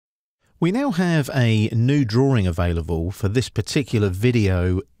We now have a new drawing available for this particular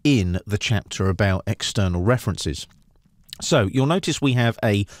video in the chapter about external references. So you'll notice we have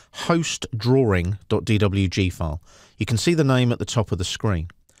a host drawing.dwg file. You can see the name at the top of the screen.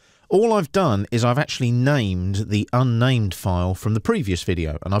 All I've done is I've actually named the unnamed file from the previous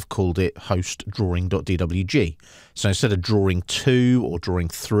video, and I've called it host drawing.dwg. So instead of drawing 2 or drawing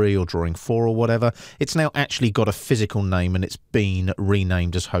 3 or drawing 4 or whatever, it's now actually got a physical name and it's been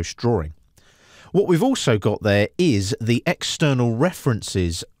renamed as host drawing. What we've also got there is the external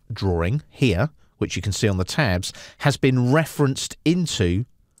references drawing here, which you can see on the tabs, has been referenced into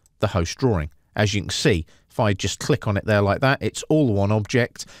the host drawing. As you can see, if I just click on it there like that, it's all one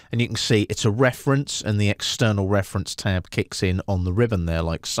object, and you can see it's a reference, and the external reference tab kicks in on the ribbon there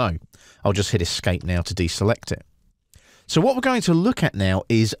like so. I'll just hit escape now to deselect it. So what we're going to look at now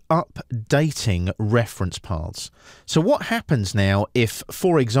is updating reference paths. So what happens now if,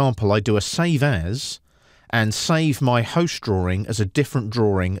 for example, I do a save as and save my host drawing as a different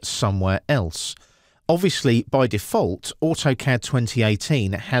drawing somewhere else? Obviously, by default, AutoCAD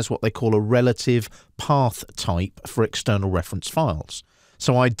 2018 has what they call a relative path type for external reference files.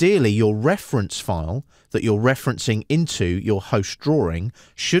 So ideally, your reference file that you're referencing into your host drawing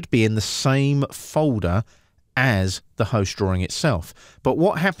should be in the same folder as the host drawing itself. But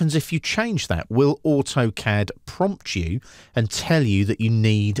what happens if you change that? Will AutoCAD prompt you and tell you that you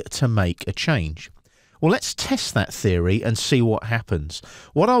need to make a change? Well, let's test that theory and see what happens.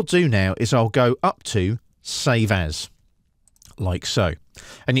 What I'll do now is I'll go up to Save As, like so.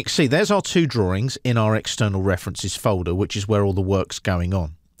 And you can see there's our two drawings in our external references folder, which is where all the work's going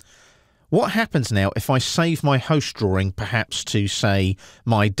on. What happens now if I save my host drawing perhaps to, say,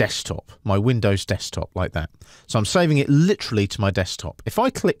 my desktop, my Windows desktop, like that? So I'm saving it literally to my desktop. If I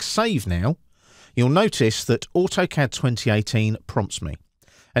click Save now, you'll notice that AutoCAD 2018 prompts me.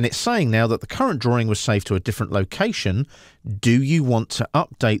 And it's saying now that the current drawing was saved to a different location. Do you want to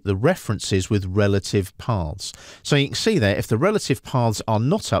update the references with relative paths? So you can see there, if the relative paths are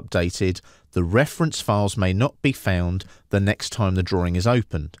not updated, the reference files may not be found the next time the drawing is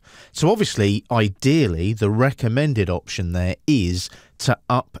opened. So obviously, ideally, the recommended option there is to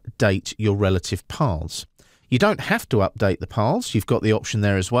update your relative paths. You don't have to update the paths. You've got the option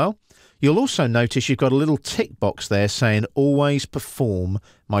there as well. You'll also notice you've got a little tick box there saying always perform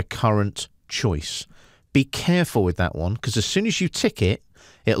my current choice. Be careful with that one, because as soon as you tick it,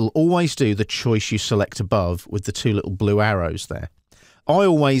 it'll always do the choice you select above with the two little blue arrows there. I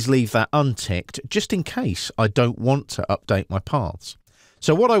always leave that unticked just in case I don't want to update my paths.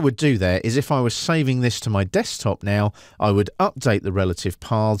 So what I would do there is if I was saving this to my desktop now, I would update the relative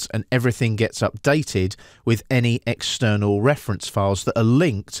paths and everything gets updated with any external reference files that are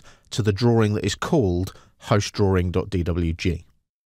linked to the drawing that is called host drawing.dwg.